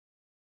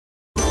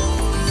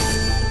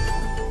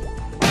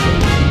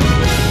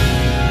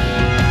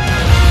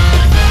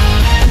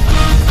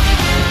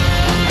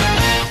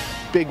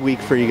big week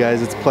for you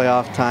guys. It's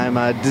playoff time.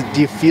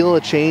 Do you feel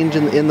a change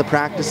in the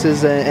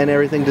practices and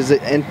everything? Does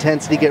the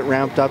intensity get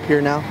ramped up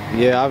here now?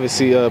 Yeah,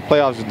 obviously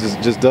playoffs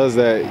just does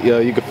that.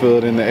 You can feel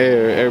it in the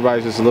air.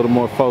 Everybody's just a little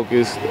more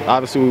focused.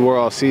 Obviously we were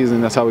all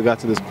season. That's how we got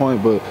to this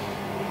point. But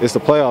it's the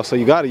playoffs, so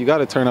you got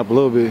to turn up a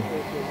little bit.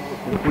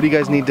 What do you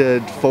guys need to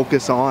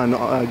focus on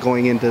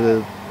going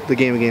into the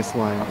game against the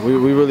Lions? We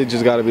really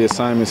just got to be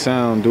assignment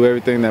sound. Do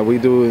everything that we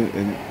do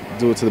and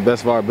do it to the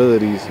best of our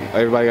abilities.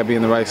 Everybody got to be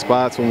in the right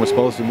spots when we're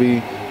supposed to be.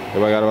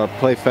 Everybody got to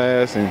play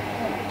fast and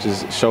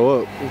just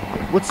show up.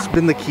 What's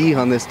been the key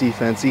on this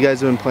defense? You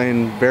guys have been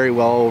playing very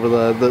well over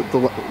the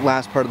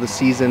last part of the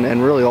season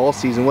and really all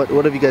season. What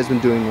have you guys been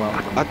doing well?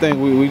 I think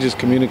we just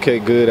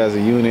communicate good as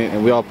a unit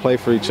and we all play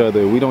for each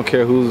other. We don't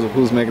care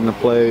who's making the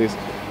plays.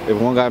 If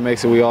one guy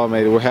makes it, we all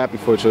made it. We're happy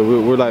for each other.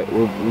 We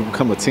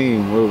become a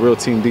team. We're a real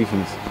team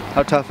defense.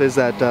 How tough is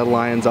that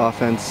Lions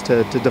offense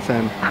to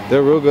defend?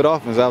 They're a real good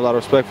offense. I have a lot of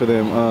respect for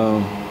them.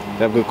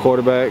 They have good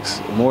quarterbacks,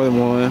 more than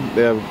one.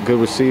 They have good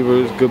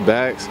receivers, good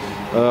backs.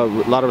 A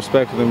lot of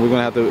respect for them. We're going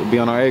to have to be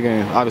on our A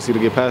game, obviously, to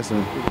get past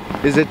them.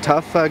 Is it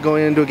tough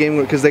going into a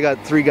game because they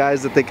got 3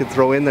 guys that they could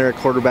throw in there at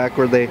quarterback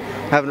where they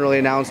haven't really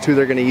announced who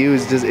they're going to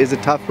use? Is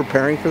it tough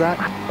preparing for that?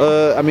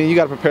 I mean, you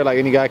got to prepare like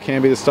any guy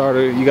can be the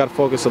starter. You got to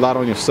focus a lot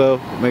on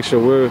yourself. Make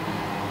sure we're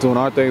doing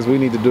our things we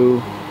need to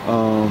do.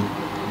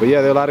 But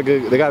yeah, there are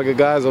they got good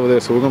guys over there,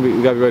 so we got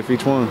to be ready for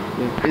each one.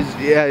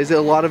 Is it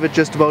a lot of it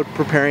just about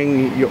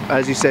preparing,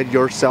 as you said,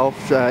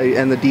 yourself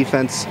and the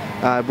defense,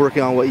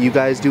 working on what you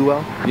guys do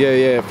well?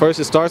 Yeah. First,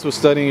 it starts with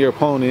studying your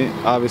opponent,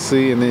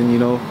 obviously, and then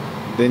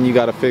then you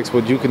got to fix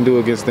what you can do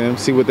against them,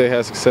 see what they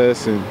have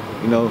success, and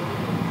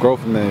grow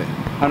from that.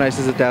 How nice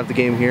is it to have the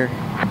game here?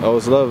 Oh,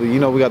 it's lovely.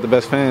 We got the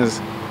best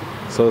fans,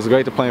 so it's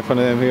great to play in front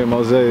of them here in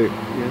Mosaic.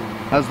 Yeah.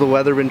 How's the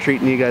weather been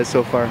treating you guys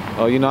so far?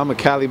 Oh, I'm a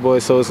Cali boy,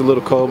 so it's a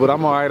little cold, but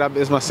I'm all right.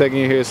 It's my second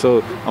year here,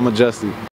 so I'm adjusted.